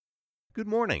Good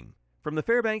morning. From the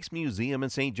Fairbanks Museum in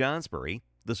St. Johnsbury,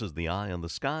 this is the Eye on the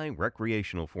Sky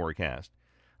recreational forecast.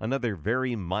 Another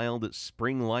very mild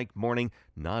spring-like morning,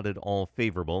 not at all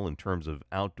favorable in terms of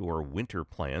outdoor winter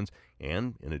plans,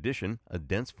 and in addition, a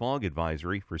dense fog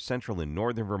advisory for central and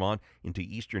northern Vermont into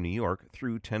eastern New York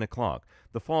through 10 o'clock.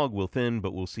 The fog will thin,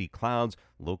 but we'll see clouds,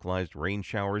 localized rain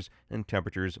showers, and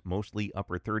temperatures mostly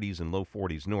upper 30s and low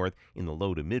 40s north, in the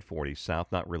low to mid 40s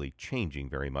south, not really changing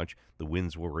very much. The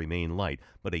winds will remain light,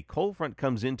 but a cold front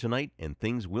comes in tonight and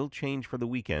things will change for the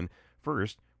weekend.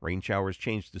 First, rain showers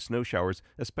change to snow showers,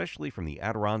 especially from the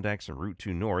Adirondacks and Route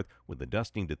 2 north, with a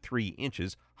dusting to 3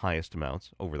 inches, highest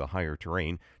amounts over the higher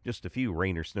terrain. Just a few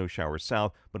rain or snow showers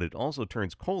south, but it also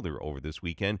turns colder over this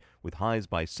weekend, with highs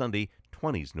by Sunday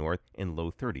 20s north and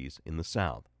low 30s in the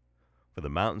south. For the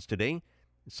mountains today,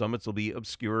 summits will be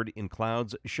obscured in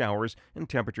clouds, showers, and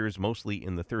temperatures mostly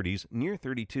in the 30s, near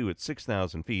 32 at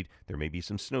 6,000 feet. There may be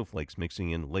some snowflakes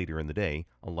mixing in later in the day,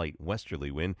 a light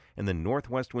westerly wind, and then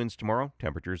northwest winds tomorrow.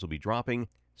 Temperatures will be dropping.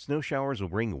 Snow showers will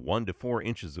bring 1 to 4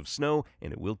 inches of snow,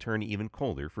 and it will turn even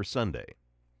colder for Sunday.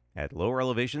 At lower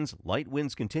elevations, light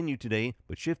winds continue today,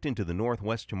 but shift into the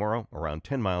northwest tomorrow around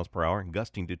 10 miles per hour,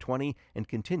 gusting to 20 and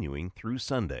continuing through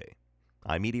Sunday.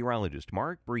 I'm meteorologist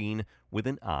Mark Breen with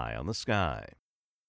an Eye on the Sky.